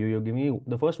prompt you. You're giving me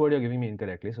the first word you're giving me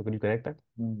incorrectly. So could you correct that?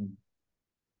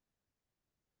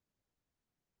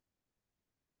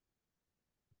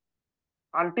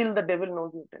 Until the devil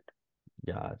knows you are dead.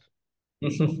 Yeah.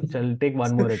 Shall take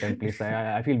one more attempt, please.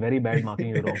 I feel very bad marking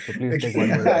you wrong. So please take one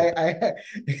more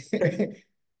attempt.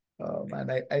 Oh man,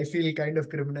 I feel kind of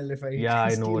criminal if I Yeah, I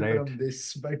know, steal right? from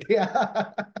this, but yeah.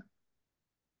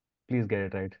 Please get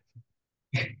it right.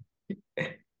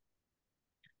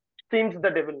 Since the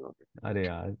devil knows it. Arey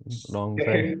yaar, wrong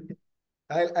side.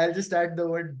 I'll just add the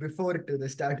word before to the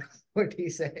start of what he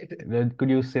said. Could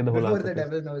you say the whole Before answer, the please?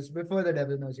 devil knows. Before the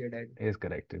devil knows you're dead. It is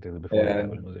correct. It is before the Yeah.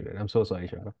 devil knows it. I'm so sorry,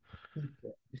 Shankar.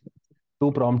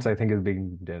 Two prompts, I think, is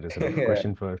being generous enough. Yeah.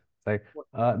 Question for Sai.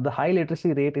 The high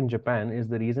literacy rate in Japan is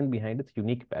the reason behind its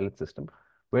unique ballot system,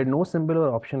 where no symbol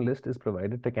or option list is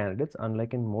provided to candidates,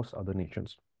 unlike in most other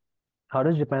nations. How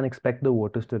does Japan expect the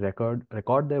voters to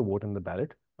record their vote in the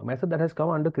ballot? A method that has come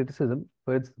under criticism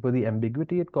for the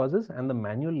ambiguity it causes and the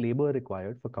manual labor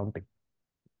required for counting.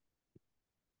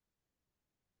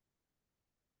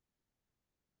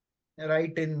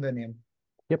 Write in the name.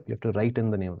 Yep, you have to write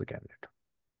in the name of the candidate.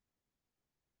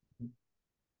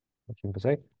 Question for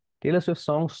Sai. Taylor Swift's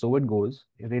song So It Goes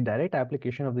is a direct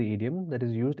application of the idiom that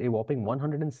is used a whopping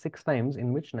 106 times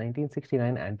in which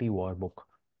 1969 anti-war book.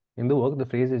 In the work, the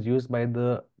phrase is used by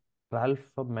the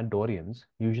Tralfamadorians,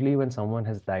 usually when someone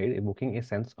has died, evoking a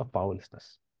sense of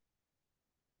powerlessness.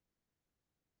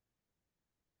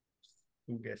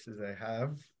 Two guesses I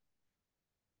have.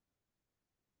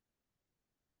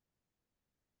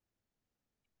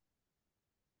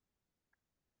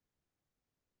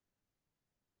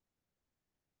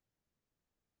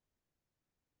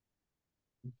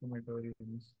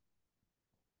 Informatorians.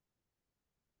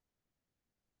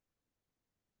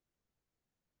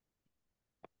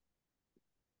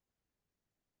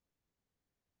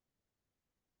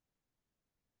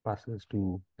 Passes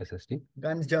to SSD.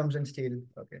 Guns, germs, and steel.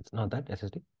 Okay. It's not that,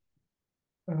 SSD.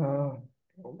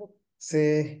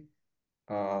 Say,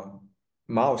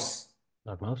 mouse.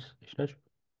 Not mouse. Rishiraj.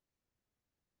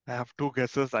 I have two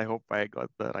guesses. I hope I got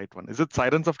the right one. Is it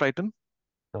Sirens of Titan?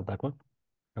 Not that one.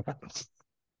 Okay.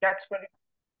 Catch 20.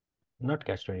 Not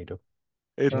Catch 22.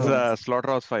 It's Oh.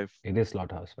 Slaughterhouse 5. It is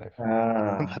Slaughterhouse 5.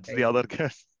 That's the other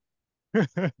guess.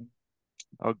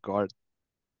 Oh God.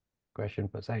 Question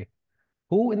for Sai.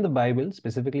 Who in the Bible,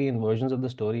 specifically in versions of the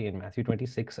story in Matthew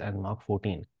 26 and Mark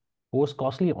 14, pours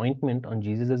costly ointment on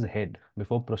Jesus' head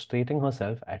before prostrating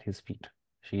herself at his feet?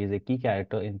 She is a key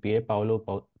character in Pier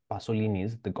Paolo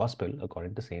Pasolini's The Gospel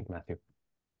according to Saint Matthew.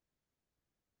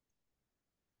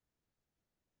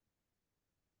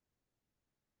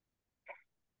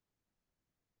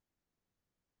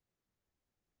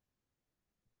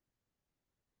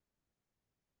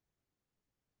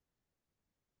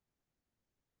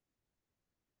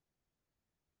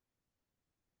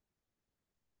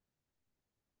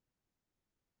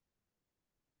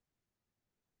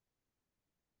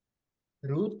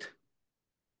 Ruth.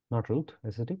 Not Ruth.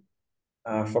 SSD.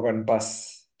 Forgotten.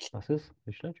 Pass. Passes.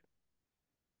 Rishiraj.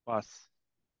 Pass.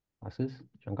 Passes.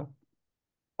 Shankha.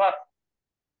 Pass.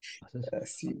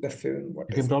 Passes. See the film. What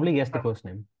You can is it? probably guess the first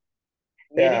name.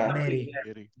 Mary Yeah. something. Mary. Yeah.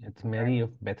 Mary. It's Mary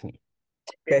of Bethany.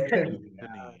 Bethany.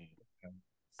 Bethany.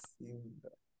 Seen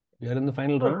the- We are in the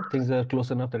final round. Things are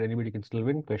close enough that anybody can still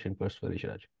win. Question first for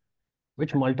Rishiraj.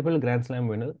 Which multiple Grand Slam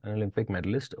winner and Olympic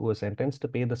medalist was sentenced to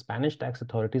pay the Spanish tax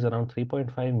authorities around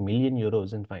 3.5 million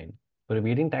euros in fine for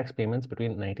evading tax payments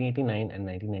between 1989 and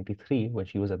 1993 when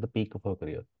she was at the peak of her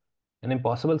career? An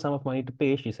impossible sum of money to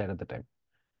pay, she said at the time.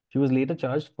 She was later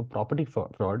charged for property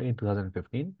fraud in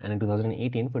 2015 and in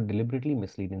 2018 for deliberately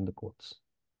misleading the courts.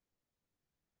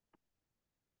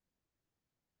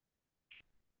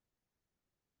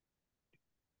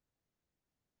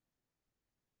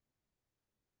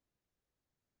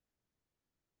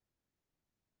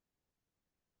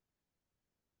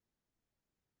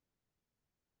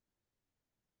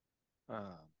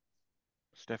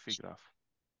 Steffi Graf.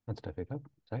 That's difficult.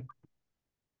 Sai.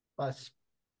 Pass.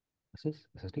 This is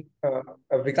SSD.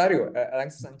 Vicario.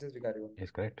 Alexis Sanchez Vicario.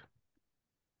 Is correct.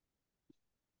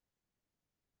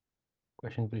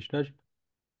 Question for Rishiraj.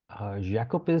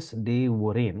 Jacopis de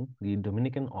Warren, the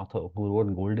Dominican author who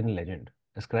wrote Golden Legend,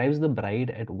 describes the bride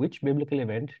at which biblical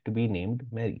event to be named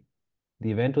Mary?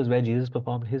 The event was where Jesus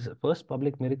performed his first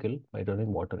public miracle by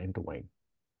turning water into wine.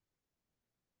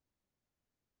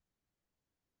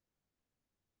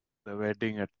 The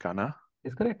wedding at Cana.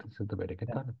 Is correct. This is the wedding at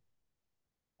Cana.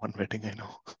 One wedding I know.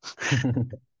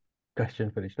 Question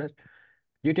for Rishiraj.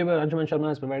 YouTuber Anshuman Sharma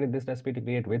has provided this recipe to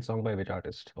create which song by which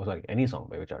artist? Oh, sorry, any song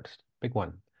by which artist? Pick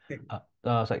one.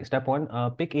 Step one,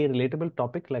 pick a relatable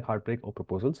topic like heartbreak or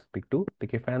proposals. Pick two,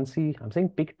 pick a fancy, I'm saying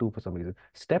pick two for some reason.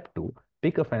 Step two,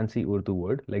 pick a fancy Urdu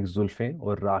word like zulfe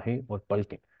or rahe or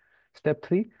palke. Step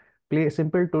three, play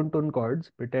simple tun chords,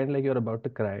 pretend like you're about to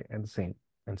cry and sing.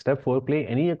 And step four, play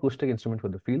any acoustic instrument for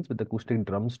the feels with acoustic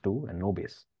drums too and no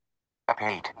bass.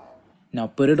 Now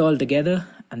put it all together,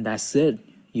 and that's it.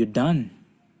 You're done.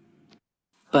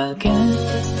 पलकें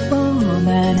वो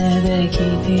मैंने देखी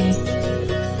थी,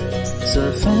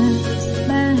 जुल्फें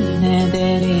मैंने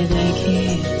तेरी देखी,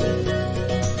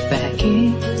 बहकी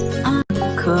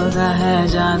आँखों का है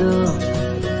जादू,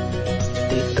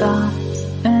 दिखा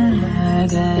मैं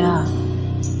गया,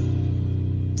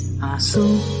 आंसू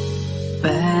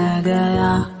बह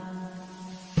गया,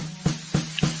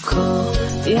 खोया.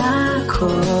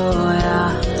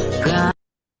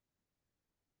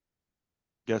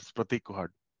 Yes, Pratik Kuhad.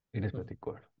 It is Pratik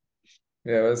Kaur.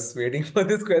 Yeah, I was waiting for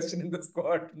this question in the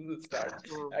squad from the start.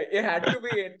 It had to be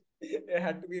it. It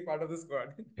had to be part of the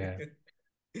squad. Yeah.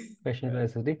 Question for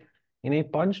SSD. In a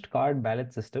punched card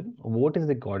ballot system, a vote is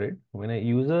recorded when a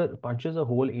user punches a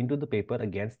hole into the paper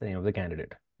against the name of the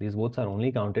candidate. These votes are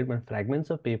only counted when fragments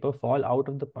of paper fall out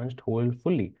of the punched hole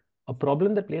fully, a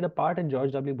problem that played a part in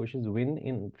George W. Bush's win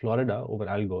in Florida over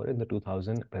Al Gore in the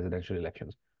 2000 presidential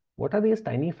elections. What are these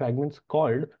tiny fragments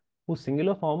called whose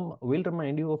singular form will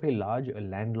remind you of a large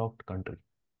landlocked country?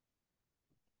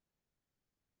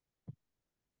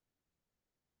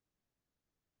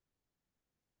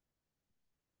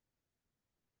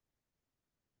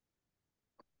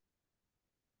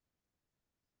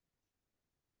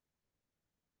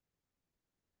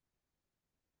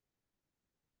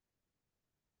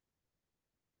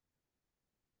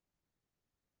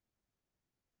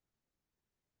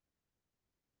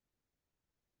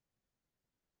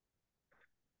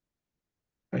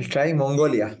 I'll try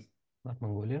Mongolia. Not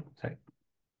Mongolia. Sai.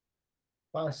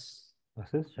 Pass.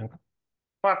 This is Shankar.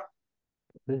 Pass.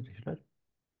 This is Rishiraj.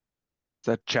 It's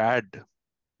a Chad.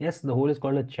 Yes, the hole is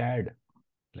called a Chad.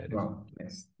 Hilarious. Wow,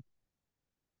 nice.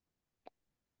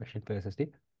 Question for SSD.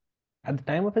 At the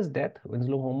time of his death,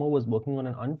 Winslow Homer was working on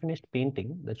an unfinished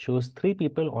painting that shows three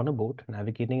people on a boat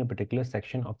navigating a particular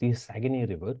section of the Saguenay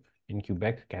River in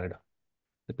Quebec, Canada.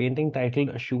 The painting,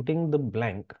 titled Shooting the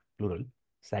Blank, plural,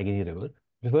 Saguenay River,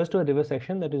 refers to a river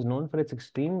section that is known for its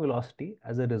extreme velocity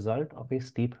as a result of a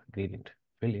steep gradient.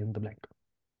 Fill in the blank.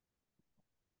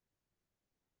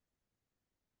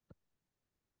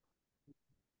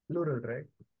 Plural, right?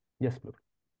 Yes, plural.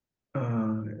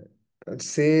 Let's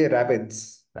say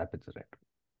Rapids. Rapids is right.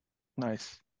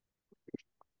 Nice.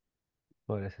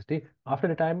 For SSD. After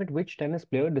retirement, which tennis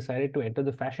player decided to enter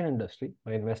the fashion industry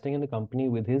by investing in a company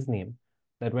with his name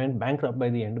that went bankrupt by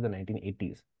the end of the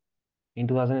 1980s? In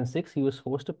 2006, he was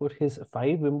forced to put his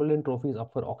 5 Wimbledon trophies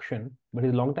up for auction, but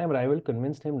his longtime rival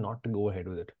convinced him not to go ahead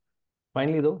with it.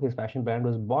 Finally, though, his fashion brand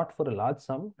was bought for a large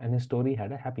sum and his story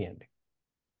had a happy ending.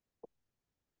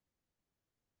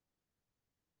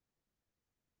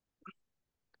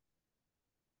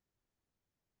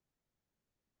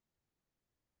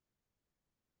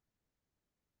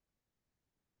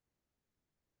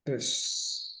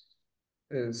 This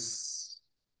is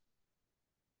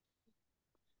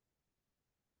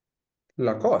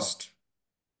Lacoste.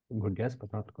 Good guess,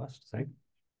 but not Lacoste. Sai.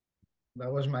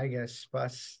 That was my guess.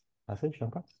 Pass. Passes,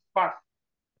 Shankha. Pass.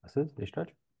 Passes, Rishiraj.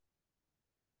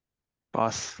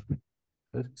 Pass.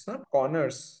 It's not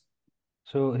Connors.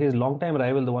 So his longtime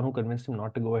rival, the one who convinced him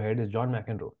not to go ahead, is John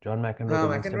McEnroe. John McEnroe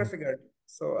convinced McEnroe him. figured.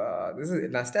 So this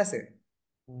is Nastase.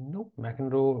 No,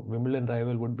 McEnroe Wimbledon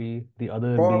rival would be the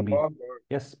other Bob, BB. Bob.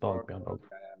 Yes, Paul. Bob, Bob. Bob.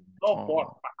 No,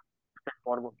 Oh.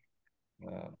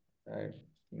 Bob. I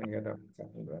didn't get a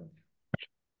second one.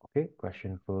 Okay,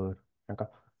 question for Shankha.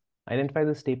 Identify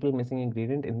the staple missing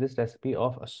ingredient in this recipe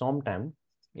of a somtam,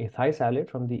 a Thai salad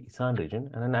from the Isan region,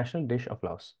 and a national dish of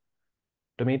Laos.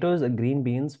 Tomatoes, green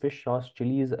beans, fish sauce,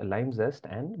 chilies, lime zest,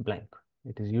 and blank.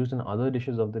 It is used in other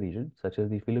dishes of the region, such as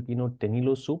the Filipino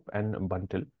tenilo soup and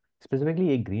buntil.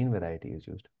 Specifically, a green variety is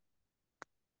used.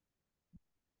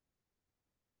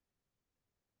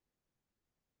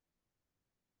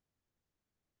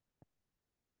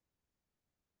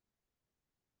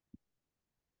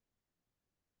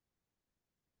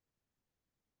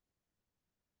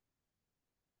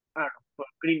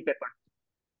 Green pepper.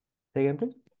 Say again,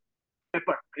 please.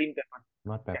 Pepper. Green pepper.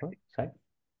 Not pepper. Sai.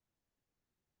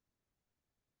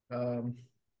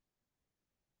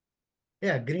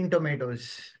 Yeah, green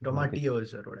tomatoes, Okay.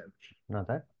 tomatillos or whatever. Not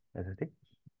that. SSD.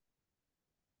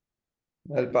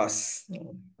 I'll pass.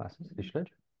 Passes. Rishiraj.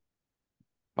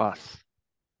 Pass.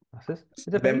 Passes. It's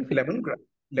a fairly It's a fairly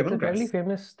Lemongrass.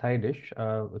 famous Thai dish,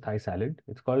 Thai salad.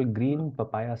 It's called green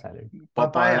papaya salad.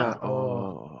 Papaya.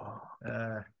 Oh. Oh.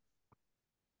 Uh,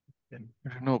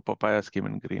 No, papaya came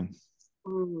in green.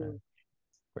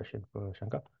 Question for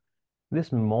Shankar.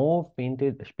 This mauve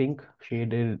painted pink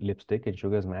shaded lipstick in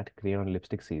Sugar's matte crayon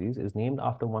lipstick series is named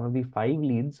after one of the 5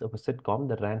 leads of a sitcom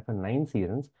that ran for 9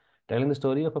 seasons, telling the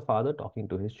story of a father talking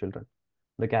to his children.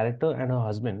 The character and her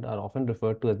husband are often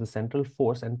referred to as the central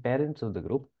force and parents of the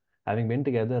group, having been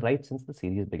together right since the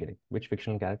series beginning. Which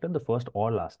fictional character the first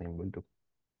or last name will do?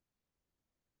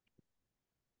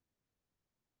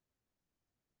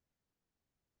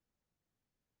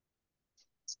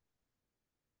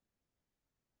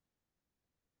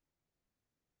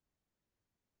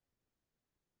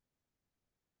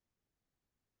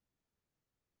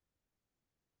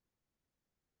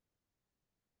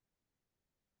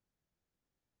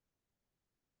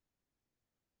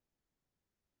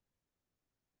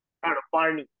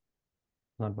 Barney.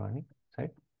 Not Barney.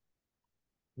 Right?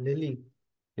 Lily.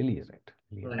 Lily is right.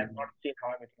 Lily is I right. have not seen How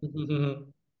I Met Your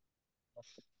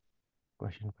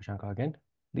Question for Shankar again.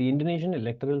 The Indonesian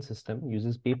electoral system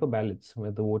uses paper ballots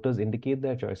where the voters indicate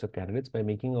their choice of candidates by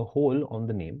making a hole on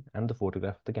the name and the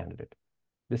photograph of the candidate.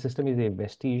 This system is a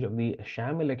vestige of the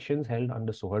sham elections held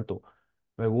under Suharto,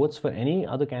 where votes for any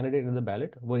other candidate in the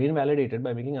ballot were invalidated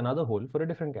by making another hole for a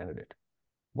different candidate.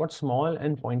 What small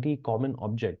and pointy common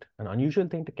object, an unusual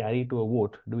thing to carry to a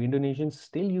vote, do Indonesians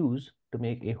still use to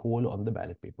make a hole on the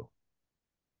ballot paper?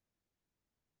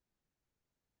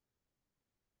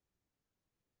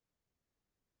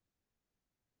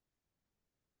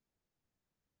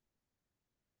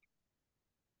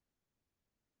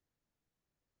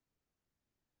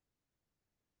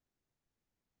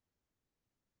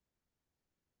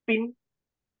 Pin.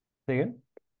 Say again?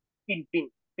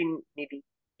 Pin, maybe.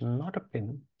 Not a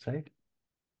pin, right?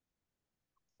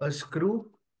 A screw.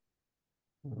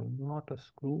 Not a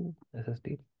screw,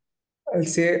 SSD. I'll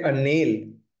say a nail.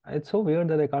 It's so weird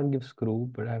that I can't give screw,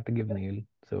 but I have to give nail.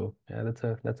 So yeah,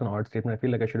 that's an odd statement. I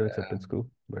feel like I should have accepted screw,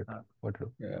 but what to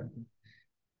do? Yeah.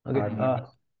 Okay. Hard nut.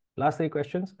 Last 3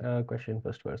 questions. Question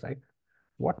first for Sai.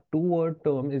 What 2-word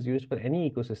term is used for any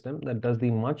ecosystem that does the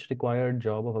much required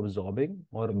job of absorbing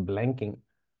or blanking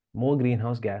more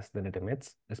greenhouse gas than it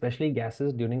emits, especially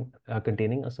gases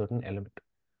containing a certain element?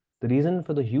 The reason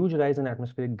for the huge rise in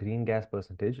atmospheric green gas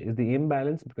percentage is the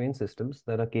imbalance between systems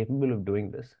that are capable of doing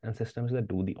this and systems that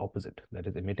do the opposite, that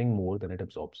is emitting more than it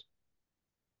absorbs.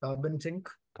 Carbon sink.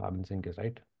 Carbon sink is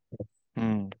right.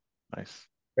 Nice.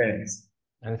 Pens.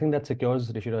 And I think that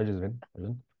secures Rishiraj's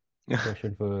win.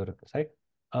 Question for Sai.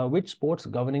 Which sports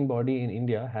governing body in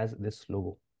India has this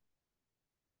logo?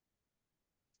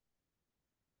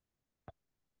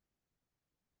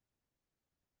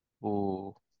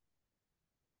 Oh.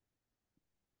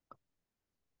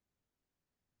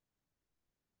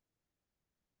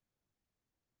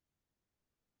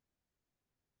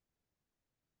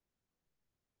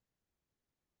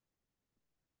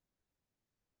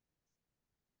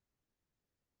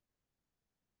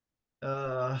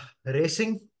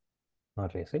 Racing.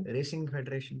 Not racing. Racing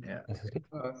Federation. Yeah. SSD.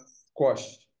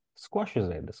 Squash. Squash is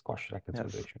right. The Squash Rackets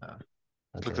Yes. Federation.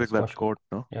 That's Looks a like that squash coat,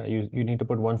 no? Yeah, you need to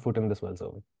put one foot in this well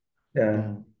serving.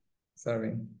 Yeah.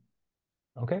 Sorry.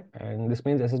 Okay, and this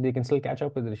means SSD can still catch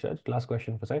up with Rishiraj. Last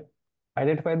question for Sai.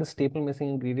 Identify the staple missing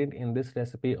ingredient in this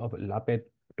recipe of lapet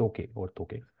toke or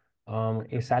toke,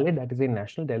 a salad that is a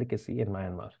national delicacy in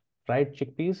Myanmar. Fried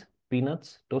chickpeas,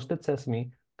 peanuts, toasted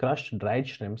sesame, crushed dried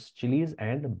shrimps, chilies,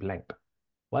 and blank.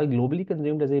 While globally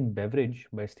consumed as a beverage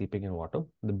by steeping in water,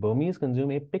 the Burmese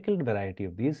consume a pickled variety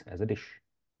of these as a dish.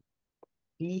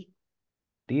 Tea.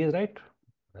 Tea is right.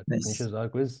 That Nice. finishes our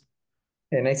quiz.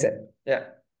 Yeah, nice set. Yeah.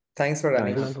 Thanks for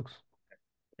running. Well done, folks.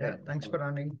 Yeah, thanks for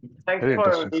running. Thanks Very for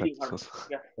interesting reading, set. Harman.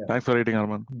 Yeah. Thanks for reading,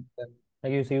 Harman.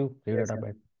 Thank you. See you. See you Yes, later. sir.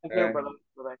 Bye. Thank you, Bye. brother.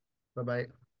 Bye-bye. Bye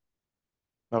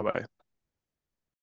bye. Bye-bye.